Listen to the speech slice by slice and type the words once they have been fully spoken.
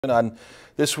On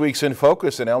this week's In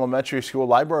Focus, an elementary school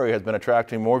library has been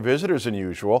attracting more visitors than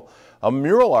usual. A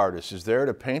mural artist is there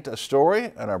to paint a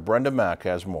story, and our Brenda Mack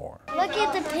has more. Look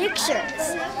at the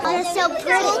pictures. They're so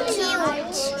pretty.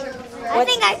 Cute. I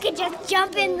think I could just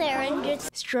jump in there and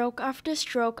just... Stroke after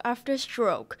stroke after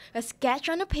stroke, a sketch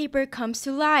on the paper comes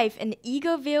to life in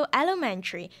Eagleville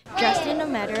Elementary, just in a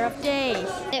matter of days.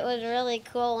 It was really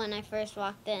cool when I first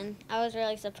walked in. I was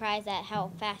really surprised at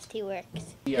how fast he works.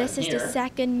 This is the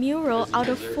second mural out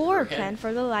of 4 planned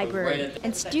for the library,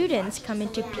 and students come in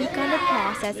to peek on the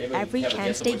process every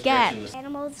chance they get.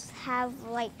 Animals have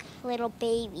like little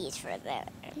babies for them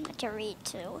to read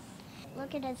to.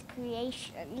 Look at his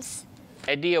creations.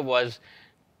 The idea was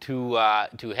to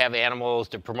have animals,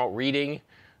 to promote reading,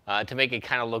 to make it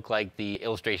kind of look like the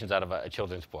illustrations out of a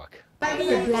children's book.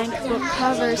 The blank book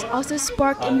covers also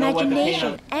sparked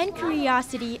imagination and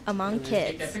curiosity among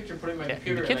kids.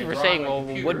 The kids were saying, well,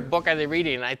 what book are they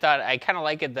reading? And I thought, I kind of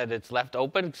like it that it's left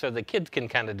open so the kids can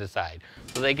kind of decide.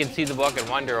 So they can see the book and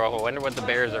wonder, oh, I wonder what the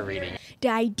bears are reading. The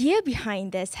idea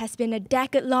behind this has been a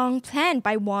decade-long plan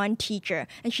by one teacher,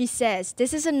 and she says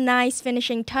this is a nice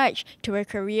finishing touch to her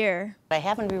career. I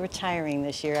happen to be retiring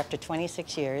this year after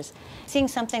 26 years. Seeing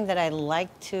something that I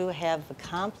like to have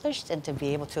accomplished and to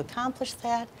be able to accomplish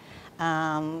that,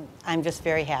 I'm just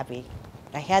very happy.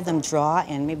 I had them draw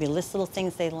and maybe list little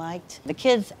things they liked. The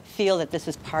kids feel that this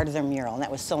is part of their mural, and that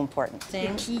was so important.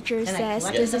 The teacher says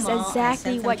this is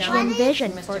exactly what she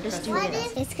envisioned for the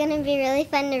students. It's going to be really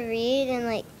fun to read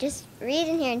and just read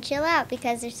in here and chill out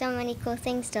because there's so many cool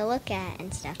things to look at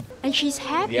and stuff. And she's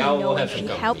happy knowing she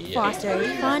helped foster a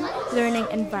fun learning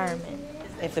environment.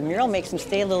 If the mural makes them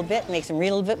stay a little bit, makes them read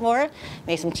a little bit more,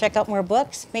 makes them check out more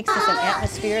books, makes this an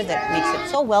atmosphere that makes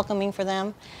it so welcoming for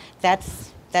them,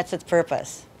 that's its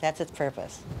purpose. That's its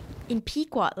purpose. In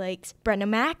Pequot Lakes, Brenda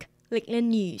Mack, Lakeland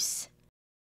News.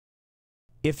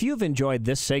 If you've enjoyed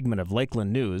this segment of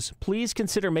Lakeland News, please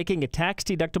consider making a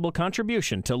tax-deductible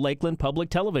contribution to Lakeland Public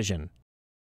Television.